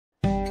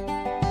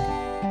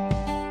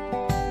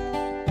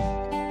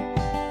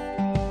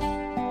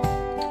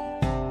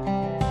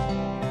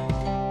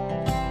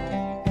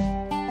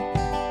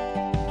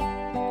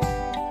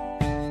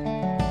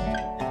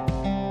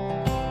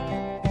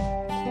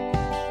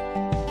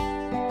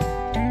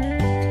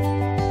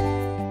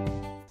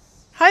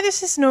Hi,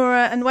 this is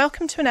Nora, and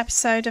welcome to an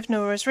episode of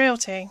Nora's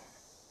Realty.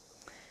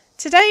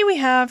 Today we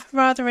have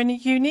rather a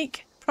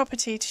unique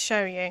property to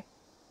show you.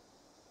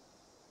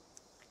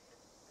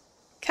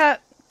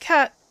 Cut,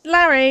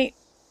 Larry,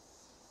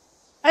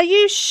 are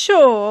you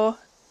sure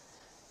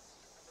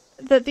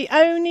that the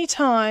only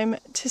time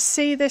to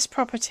see this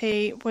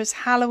property was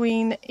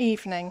Halloween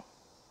evening?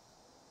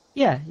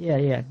 Yeah.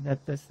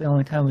 That's the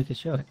only time we could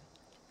show it.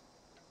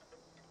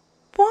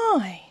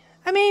 Why?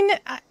 I mean,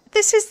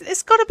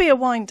 it's got to be a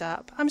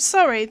wind-up. I'm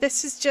sorry,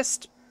 this is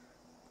just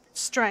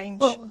strange.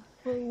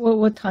 Well,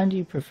 what time do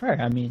you prefer?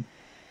 I mean...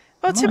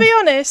 Well, to be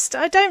honest,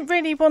 I don't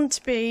really want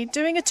to be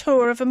doing a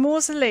tour of a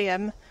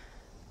mausoleum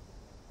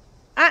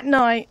at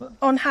night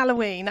on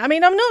Halloween. I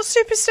mean, I'm not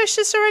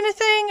superstitious or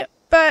anything,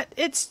 but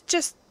it's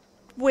just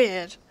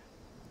weird.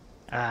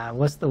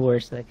 What's the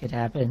worst that could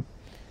happen?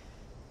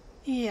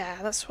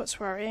 Yeah, that's what's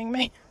worrying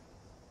me.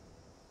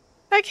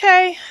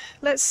 Okay,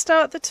 let's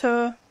start the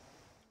tour.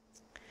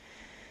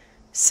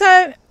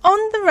 So, on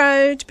the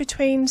road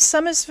between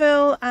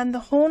Somersville and the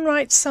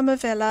Hornwright Summer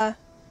Villa,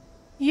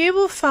 you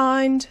will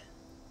find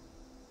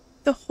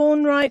the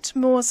Hornwright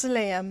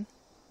Mausoleum.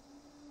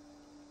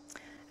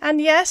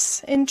 And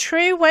yes, in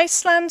true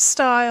wasteland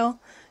style,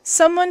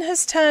 someone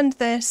has turned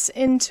this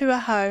into a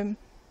home.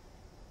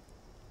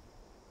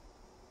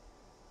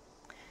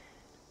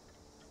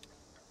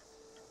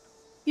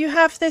 You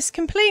have this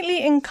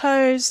completely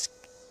enclosed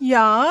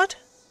yard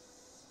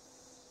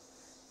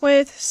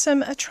with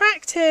some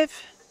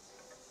attractive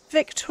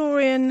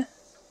Victorian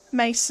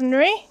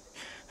masonry.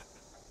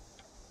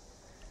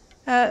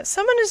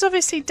 Someone has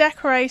obviously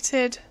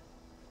decorated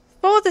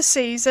for the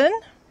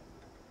season.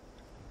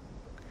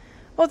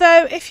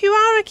 Although, if you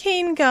are a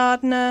keen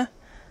gardener,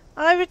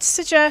 I would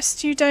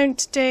suggest you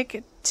don't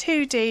dig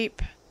too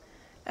deep,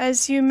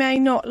 as you may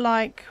not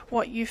like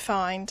what you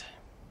find.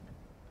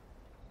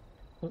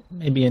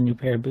 Maybe a new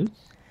pair of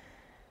boots?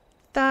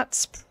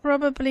 That's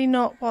probably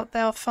not what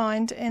they'll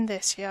find in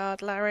this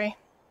yard, Larry.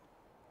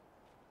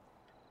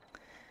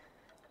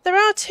 There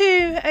are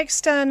two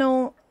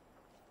external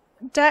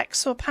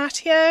decks or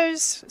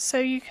patios, so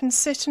you can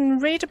sit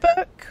and read a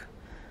book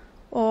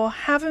or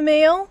have a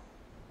meal.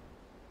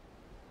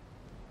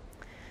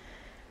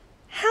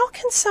 How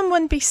can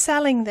someone be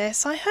selling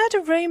this? I heard a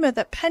rumour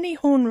that Penny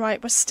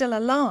Hornwright was still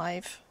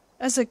alive,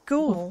 as a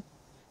ghoul.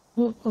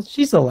 Well,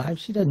 she's alive.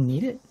 She doesn't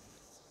need it.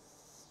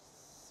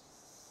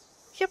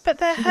 Yeah, but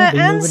they're her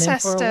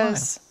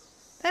ancestors.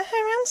 They're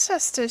her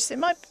ancestors. It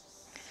might.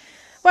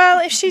 Well,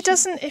 if she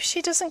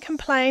doesn't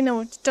complain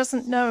or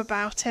doesn't know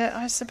about it,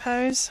 I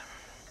suppose.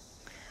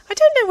 I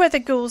don't know whether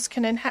ghouls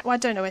can inherit. Well, I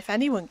don't know if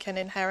anyone can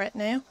inherit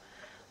now.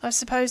 I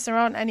suppose there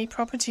aren't any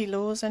property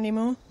laws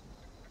anymore.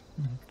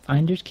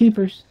 Finders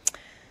keepers.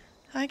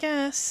 I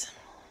guess.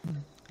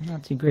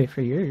 Not too great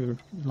for your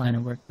line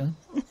of work, though.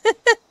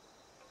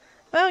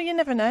 Well, you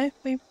never know.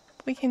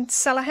 We can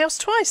sell a house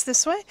twice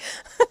this way.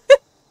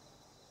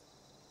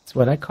 It's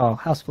what I call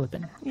house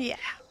flipping. Yeah.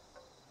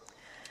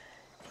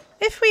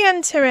 If we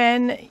enter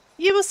in,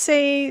 you will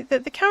see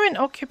that the current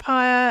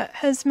occupier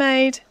has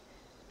made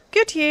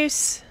good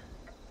use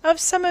of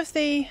some of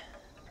the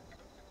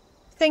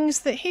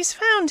things that he's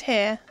found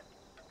here.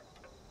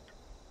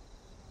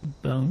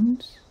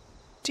 Bones?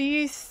 Do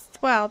you?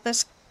 Well,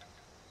 there's.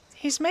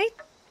 He's made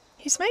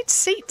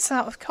seats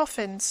out of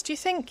coffins. Do you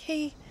think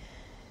he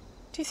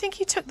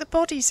took the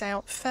bodies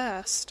out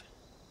first?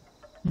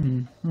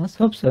 Let's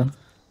hope so.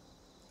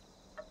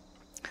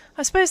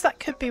 I suppose that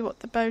could be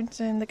what the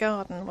bones in the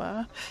garden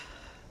were.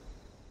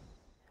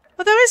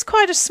 Although it's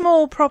quite a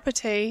small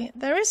property,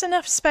 there is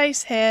enough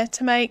space here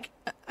to make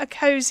a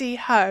cosy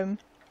home.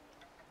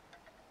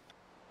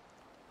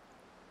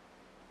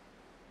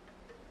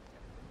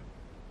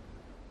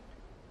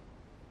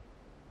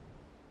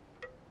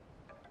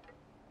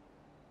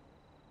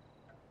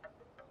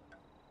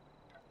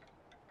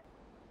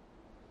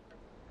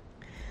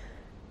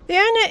 The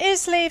owner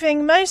is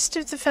leaving most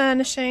of the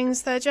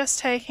furnishings. They're just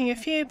taking a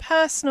few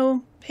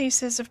personal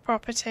pieces of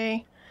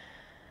property.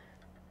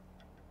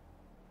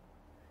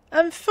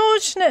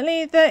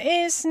 Unfortunately, there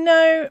is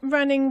no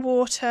running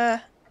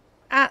water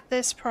at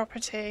this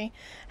property.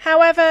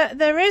 However,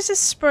 there is a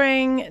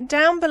spring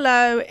down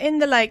below in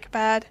the lake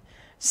bed,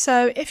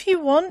 so if you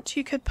want,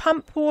 you could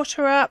pump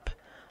water up,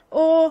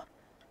 or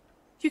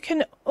you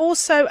can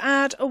also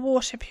add a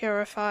water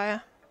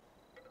purifier.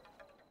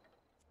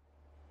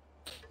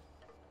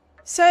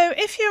 So,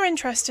 if you're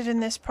interested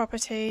in this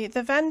property,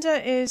 the vendor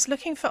is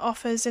looking for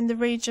offers in the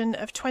region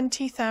of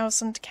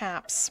 20,000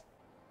 caps.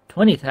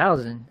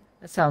 20,000?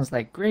 That sounds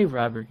like grave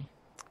robbery.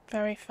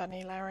 Very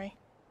funny, Larry.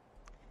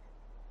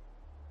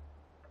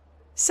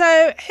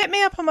 So, hit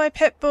me up on my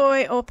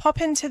Pip-Boy or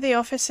pop into the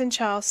office in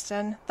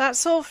Charleston.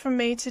 That's all from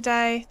me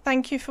today.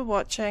 Thank you for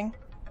watching.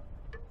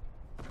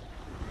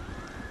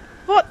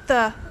 What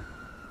the?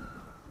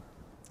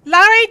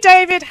 Larry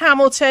David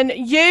Hamilton,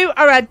 you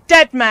are a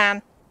dead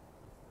man!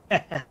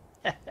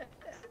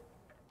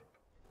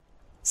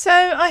 So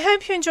I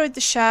hope you enjoyed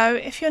the show.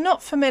 If you're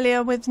not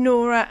familiar with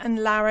Nora and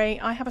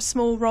Larry, I have a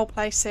small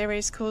roleplay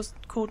series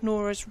called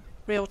Nora's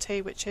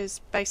Realty, which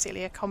is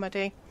basically a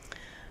comedy.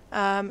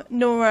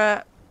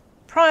 Nora,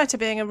 prior to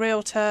being a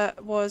realtor,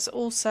 was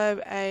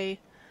also a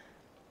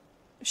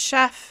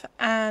chef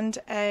and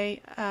a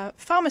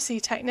pharmacy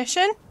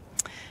technician.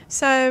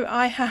 So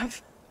I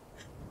have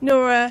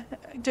Nora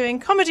doing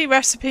comedy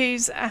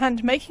recipes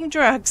and making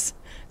drugs.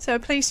 So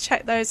please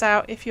check those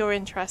out if you're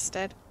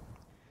interested.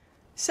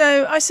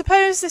 So I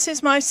suppose this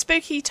is my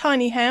spooky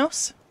tiny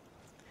house.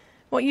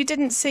 What you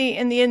didn't see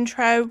in the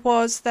intro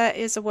was there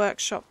is a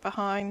workshop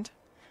behind,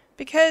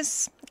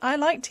 because I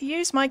like to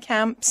use my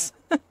camps,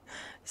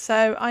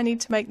 so I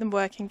need to make them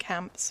working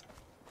camps.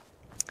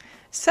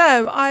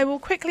 So I will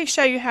quickly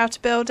show you how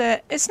to build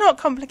it. It's not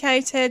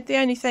complicated, the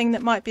only thing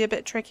that might be a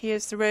bit tricky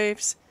is the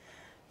roofs,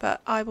 but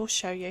I will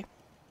show you.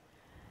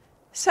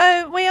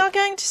 So we are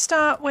going to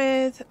start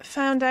with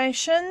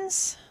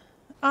foundations.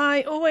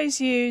 I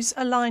always use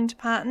a lined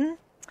pattern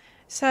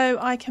so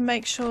I can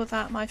make sure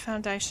that my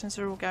foundations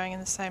are all going in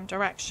the same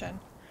direction.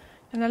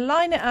 And I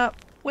line it up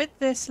with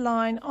this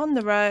line on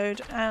the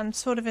road and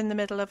sort of in the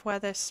middle of where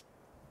this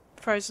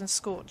frozen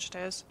scorched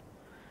is.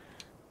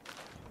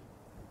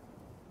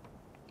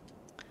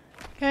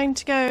 Going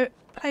to go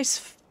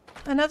place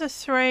another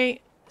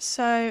 3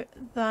 so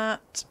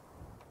that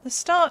the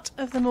start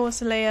of the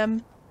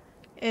mausoleum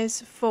is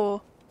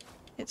 4.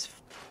 It's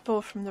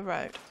 4 from the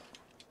road.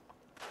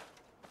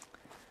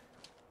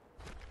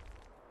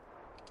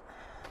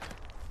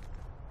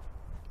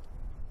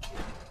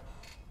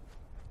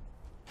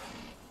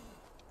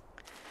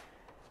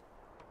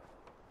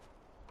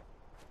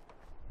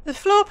 The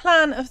floor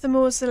plan of the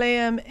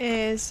mausoleum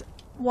is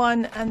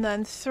 1 and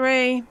then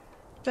 3,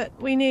 but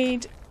we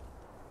need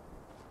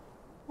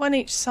 1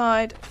 each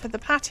side for the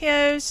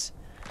patios,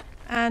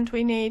 and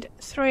we need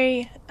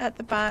 3 at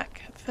the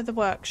back for the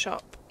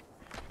workshop.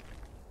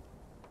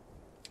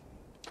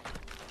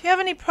 If you have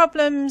any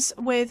problems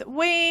with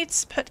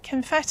weeds, put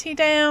confetti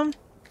down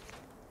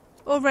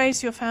or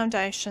raise your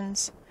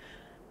foundations.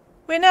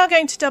 We're now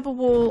going to double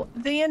wall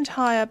the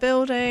entire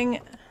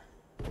building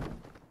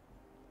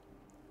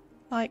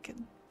like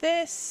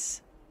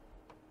this,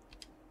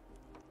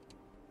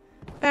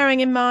 bearing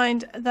in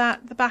mind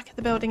that the back of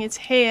the building is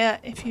here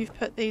if you've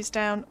put these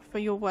down for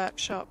your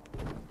workshop.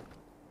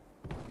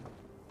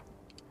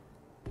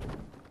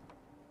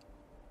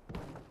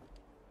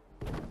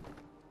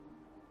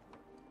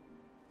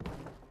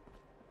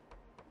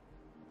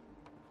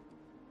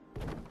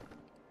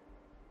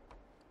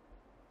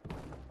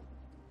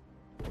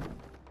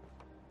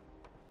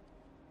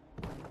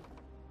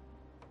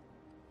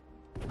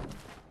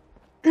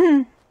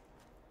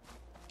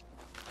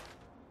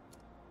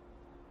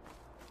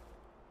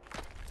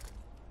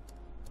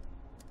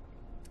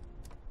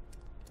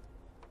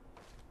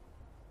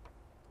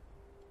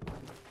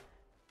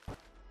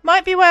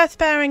 Might be worth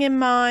bearing in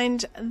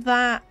mind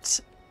that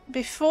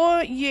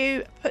before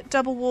you put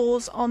double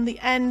walls on the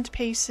end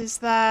pieces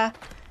there,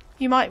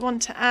 you might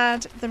want to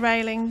add the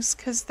railings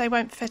because they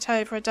won't fit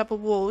over a double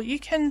wall. You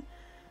can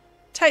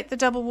take the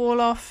double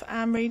wall off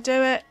and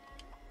redo it.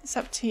 It's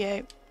up to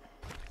you.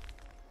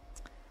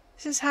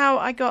 This is how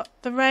I got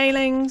the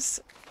railings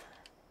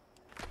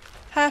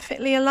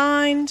perfectly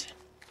aligned.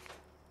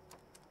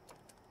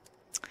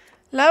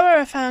 Lower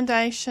a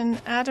foundation,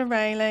 add a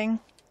railing.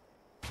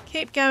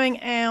 Keep going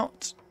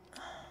out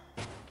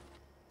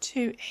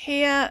to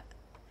here.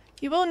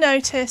 You will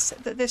notice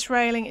that this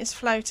railing is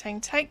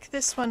floating. Take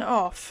this one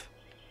off.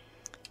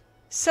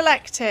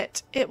 Select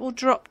it. It will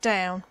drop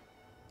down.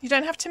 You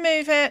don't have to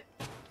move it.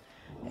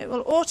 It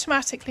will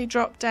automatically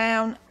drop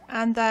down,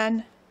 and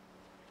then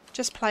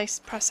just press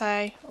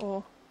A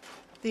or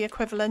the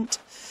equivalent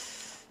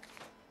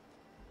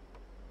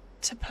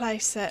to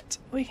place it.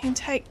 We can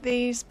take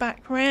these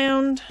back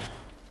round.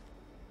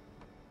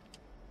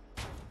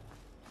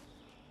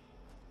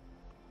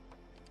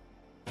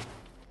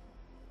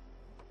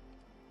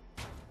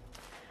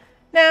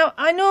 Now,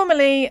 I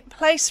normally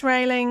place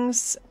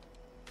railings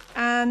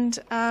and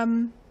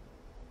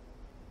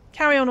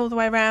carry on all the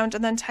way around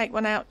and then take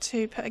one out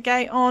to put a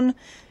gate on.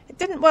 It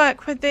didn't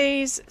work with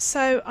these,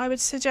 so I would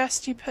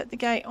suggest you put the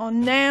gate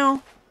on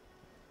now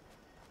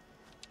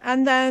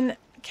and then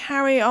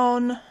carry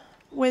on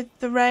with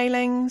the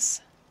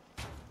railings.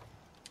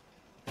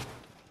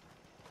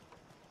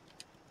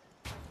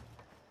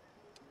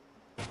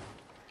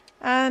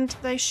 And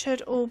they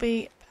should all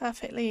be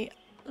perfectly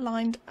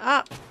lined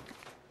up.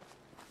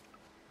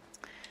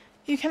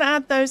 You can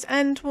add those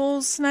end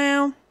walls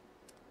now.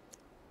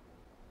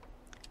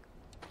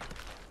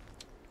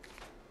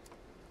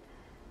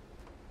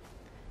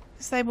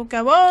 Because they will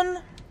go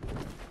on.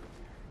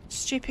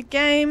 Stupid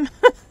game.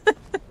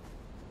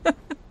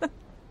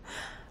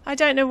 I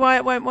don't know why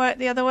it won't work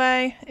the other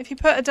way. If you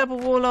put a double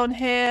wall on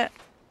here,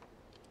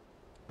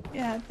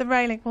 yeah, the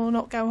railing will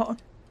not go on.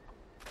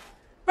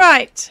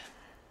 Right.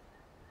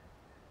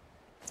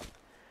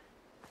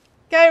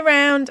 Go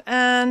round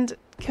and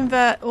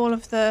convert all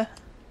of the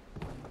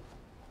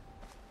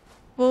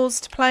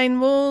walls to plain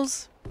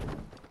walls.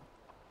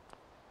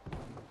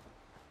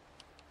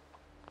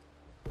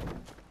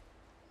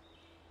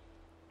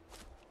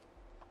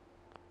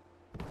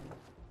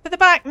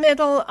 back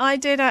middle, I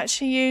did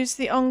actually use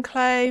the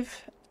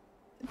enclave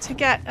to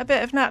get a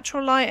bit of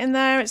natural light in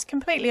there. It's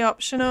completely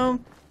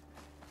optional.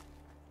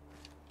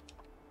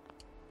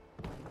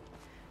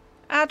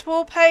 Add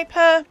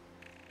wallpaper.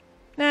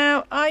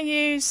 Now, I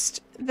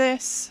used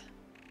this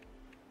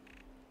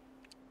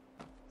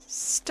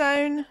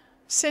stone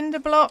cinder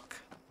block,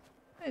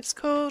 it's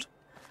called.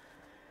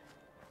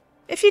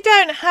 If you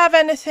don't have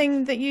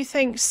anything that you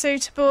think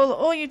suitable,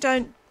 or you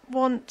don't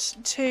want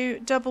to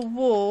double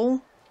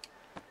wall,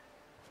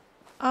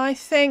 I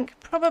think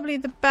probably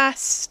the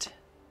best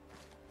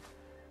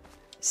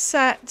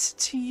set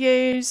to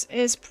use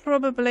is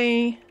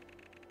probably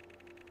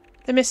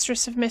the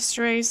Mistress of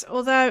Mysteries.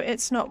 Although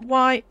it's not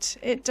white,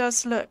 it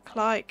does look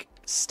like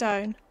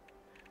stone.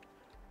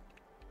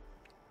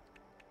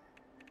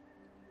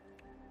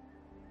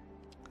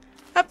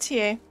 Up to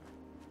you.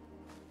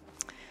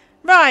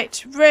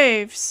 Right,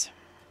 roofs.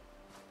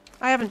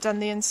 I haven't done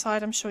the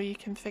inside, I'm sure you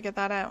can figure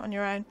that out on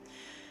your own.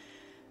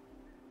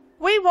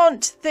 We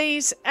want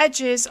these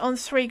edges on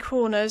 3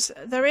 corners.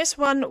 There is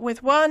one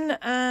with 1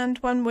 and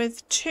one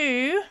with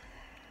 2.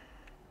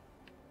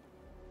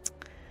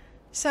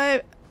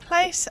 So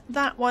place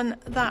that one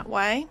that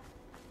way.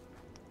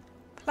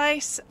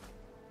 Place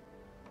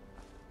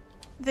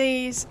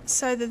these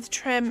so that the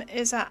trim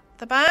is at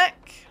the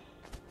back.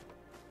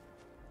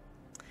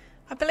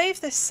 I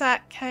believe this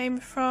set came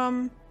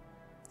from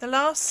the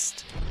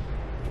last...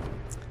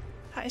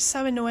 That is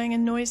so annoying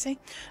and noisy.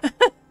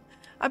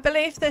 I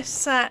believe this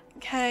set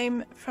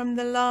came from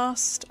the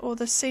last or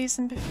the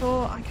season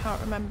before, I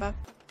can't remember.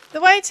 The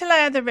way to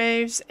layer the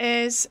roofs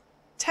is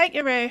take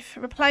your roof,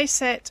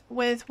 replace it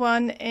with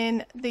one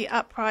in the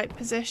upright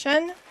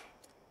position,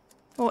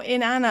 or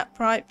in an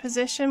upright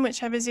position,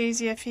 whichever is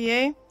easier for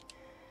you.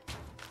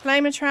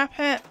 Flamer trap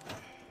it,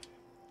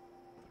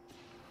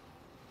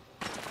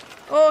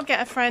 or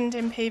get a friend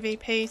in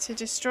PvP to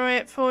destroy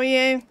it for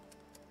you.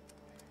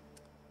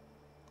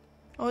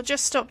 Or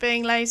just stop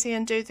being lazy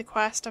and do the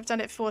quest. I've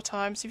done it 4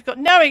 times. You've got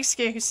no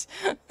excuse.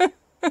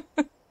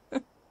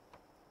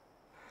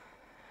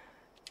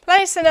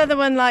 Place another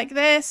one like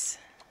this.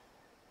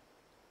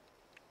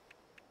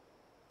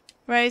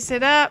 Raise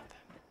it up.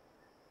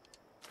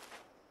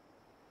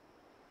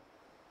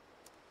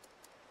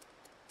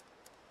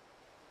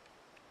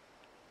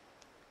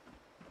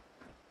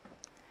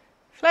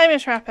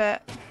 Flamer trap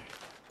it.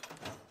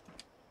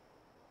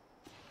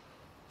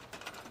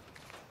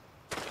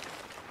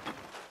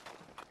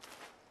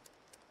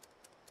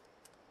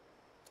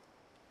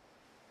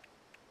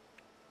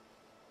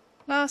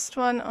 Last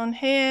one on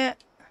here.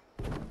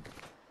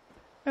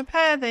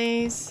 Repair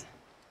these.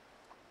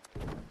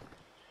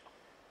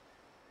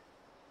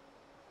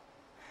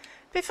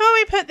 Before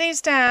we put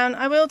these down,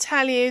 I will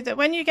tell you that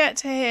when you get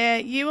to here,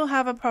 you will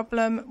have a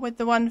problem with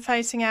the one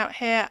facing out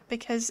here,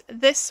 because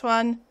this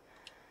one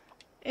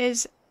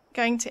is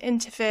going to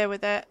interfere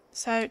with it.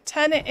 So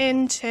turn it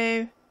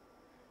into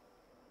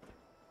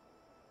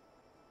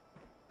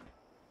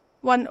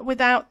one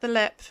without the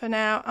lip for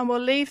now, and we'll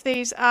leave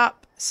these up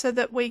so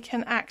that we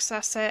can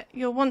access it.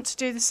 You'll want to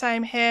do the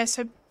same here,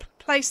 so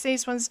place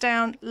these ones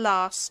down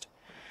last.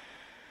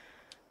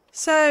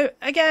 So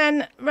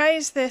again,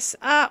 raise this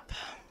up.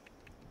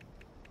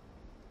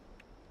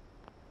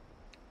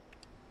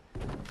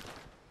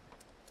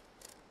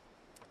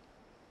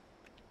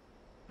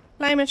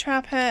 Flamer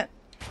trap it.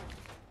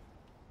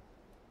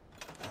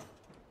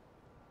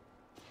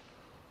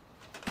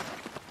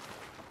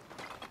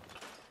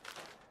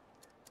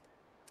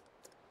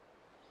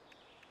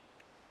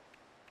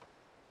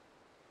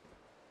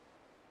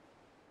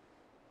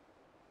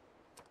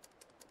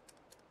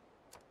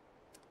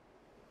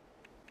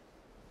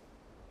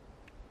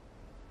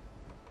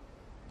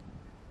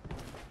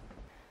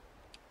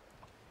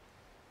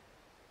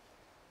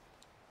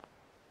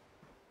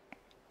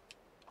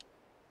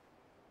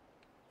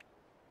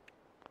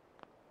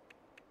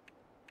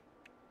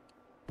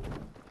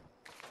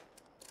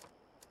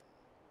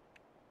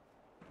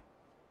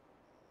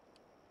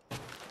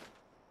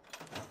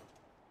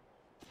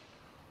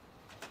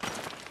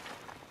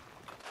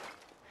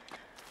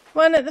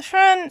 One at the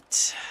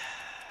front.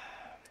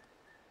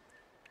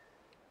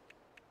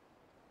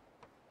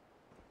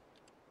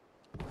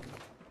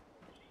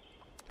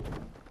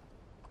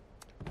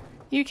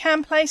 You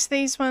can place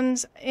these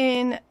ones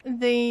in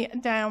the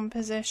down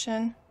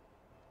position.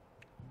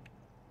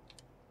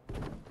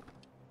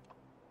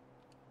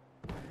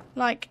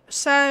 Like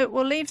so.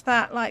 We'll leave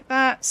that like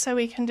that so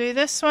we can do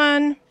this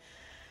one.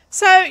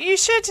 So you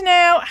should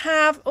now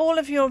have all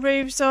of your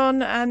roofs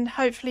on and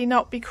hopefully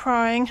not be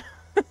crying.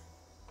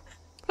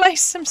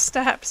 Place some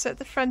steps at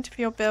the front of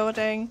your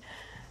building.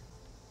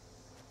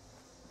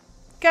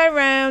 Go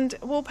round,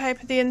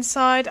 wallpaper the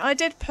inside. I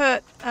did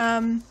put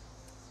a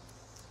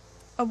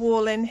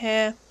wall in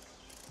here.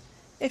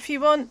 If you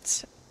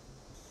want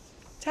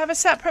to have a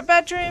separate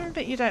bedroom,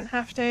 but you don't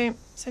have to,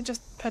 so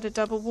just put a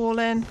double wall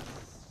in.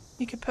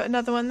 You could put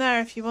another one there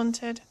if you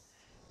wanted.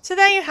 So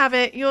there you have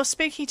it, your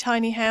spooky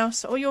tiny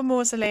house or your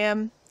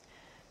mausoleum.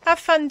 Have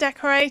fun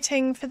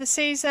decorating for the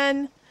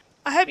season.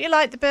 I hope you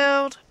like the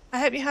build. I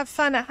hope you have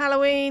fun at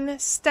Halloween.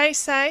 Stay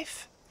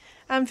safe.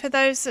 And for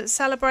those that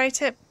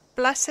celebrate it,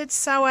 blessed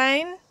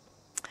Samhain.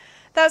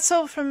 That's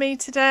all from me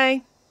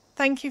today.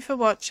 Thank you for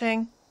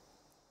watching.